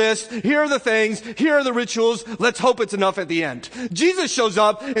 Here's the list. Here are the things. Here are the rituals. Let's hope it's enough at the end. Jesus shows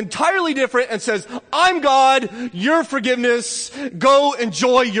up entirely different and says, I'm God, your forgiveness. Go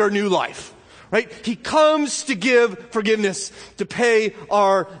enjoy your new life. Right? He comes to give forgiveness, to pay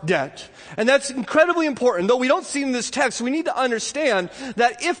our debt. And that's incredibly important. Though we don't see in this text, we need to understand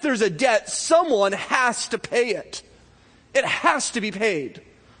that if there's a debt, someone has to pay it. It has to be paid.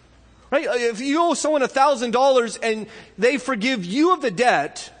 Right? If you owe someone $1,000 and they forgive you of the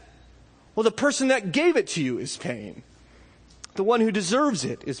debt, well, the person that gave it to you is paying. The one who deserves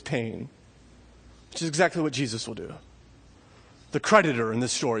it is paying. Which is exactly what Jesus will do. The creditor in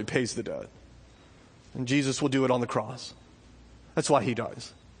this story pays the debt. And Jesus will do it on the cross. That's why he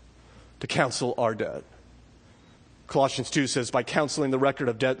dies. To cancel our debt. Colossians 2 says, by canceling the record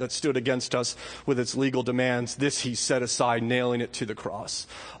of debt that stood against us with its legal demands, this he set aside, nailing it to the cross.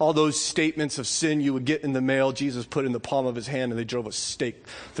 All those statements of sin you would get in the mail, Jesus put in the palm of his hand, and they drove a stake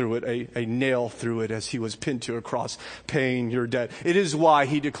through it, a nail through it as he was pinned to a cross, paying your debt. It is why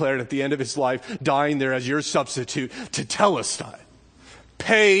he declared at the end of his life, dying there as your substitute, tetelestai,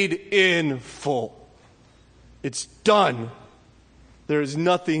 paid in full. It's done. There is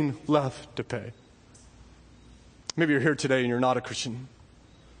nothing left to pay. Maybe you're here today and you're not a Christian.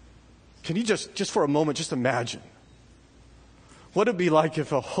 Can you just for a moment, just imagine what it'd be like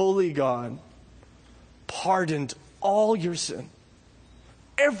if a holy God pardoned all your sin,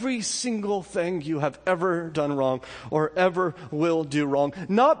 every single thing you have ever done wrong or ever will do wrong,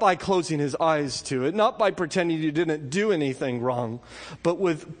 not by closing his eyes to it, not by pretending you didn't do anything wrong, but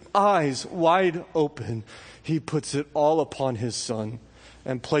with eyes wide open, he puts it all upon his Son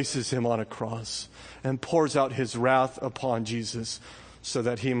and places him on a cross and pours out his wrath upon Jesus so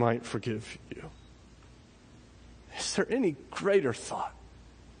that he might forgive you. Is there any greater thought?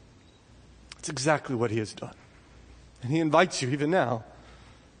 It's exactly what he has done. And he invites you even now.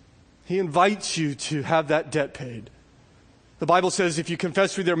 He invites you to have that debt paid. The Bible says if you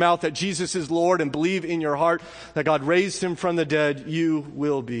confess with your mouth that Jesus is Lord and believe in your heart that God raised him from the dead, you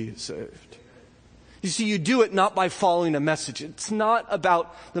will be saved. You see, you do it not by following a message. It's not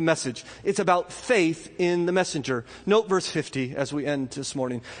about the message. It's about faith in the messenger. Note verse 50 as we end this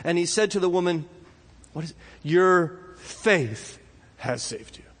morning. And he said to the woman, your faith has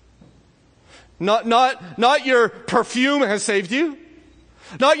saved you. Not your perfume has saved you.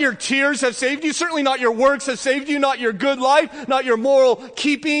 Not your tears have saved you. Certainly not your works have saved you. Not your good life. Not your moral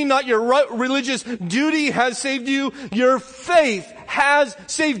keeping. Not your religious duty has saved you. Your faith has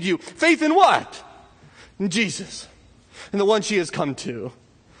saved you. Faith in what? In Jesus. In the one she has come to.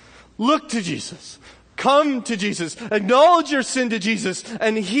 Look to Jesus. Come to Jesus. Acknowledge your sin to Jesus.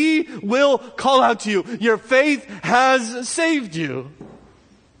 And he will call out to you. Your faith has saved you.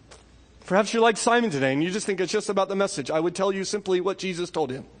 Perhaps you're like Simon today and you just think it's just about the message. I would tell you simply what Jesus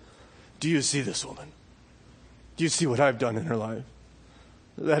told him. Do you see this woman? Do you see what I've done in her life?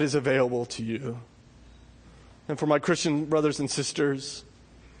 That is available to you. And for my Christian brothers and sisters,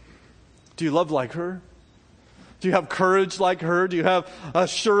 do you love like her? Do you have courage like her? Do you have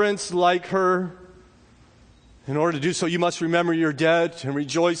assurance like her? In order to do so, you must remember your debt and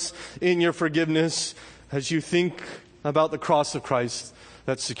rejoice in your forgiveness as you think about the cross of Christ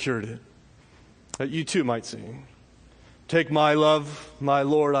that secured it. That you too might sing. Take my love, my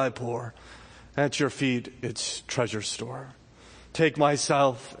Lord, I pour at your feet its treasure store. Take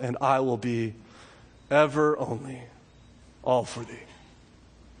myself and I will be ever only all for thee.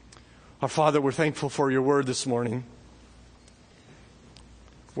 Our Father, we're thankful for your word this morning.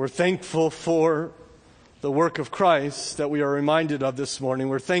 We're thankful for the work of Christ that we are reminded of this morning.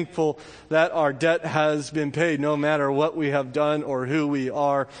 We're thankful that our debt has been paid no matter what we have done or who we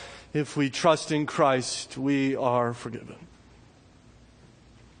are. If we trust in Christ, we are forgiven.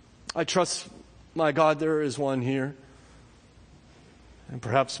 I trust, my God, there is one here, and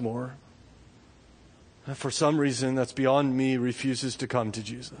perhaps more, that for some reason that's beyond me refuses to come to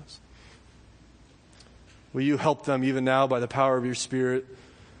Jesus. Will you help them even now by the power of your Spirit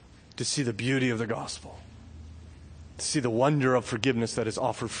to see the beauty of the gospel, to see the wonder of forgiveness that is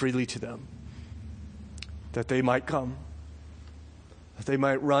offered freely to them, that they might come, that they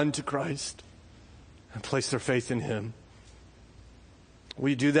might run to Christ and place their faith in him. Will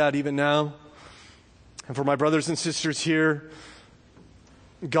you do that even now? And for my brothers and sisters here,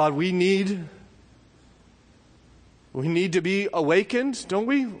 God, we need to be awakened, don't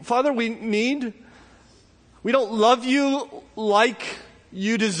we? Father, we don't love you like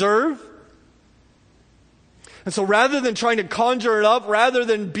you deserve. And so rather than trying to conjure it up, rather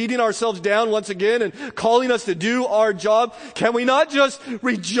than beating ourselves down once again and calling us to do our job, can we not just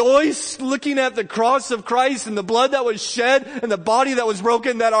rejoice looking at the cross of Christ and the blood that was shed and the body that was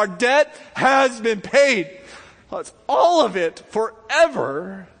broken, that our debt has been paid? It's all of it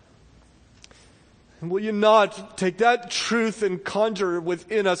forever. And will you not take that truth and conjure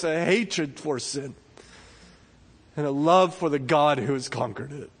within us a hatred for sin and a love for the God who has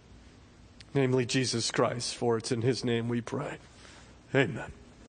conquered it? Namely Jesus Christ, for it's in his name we pray. Amen.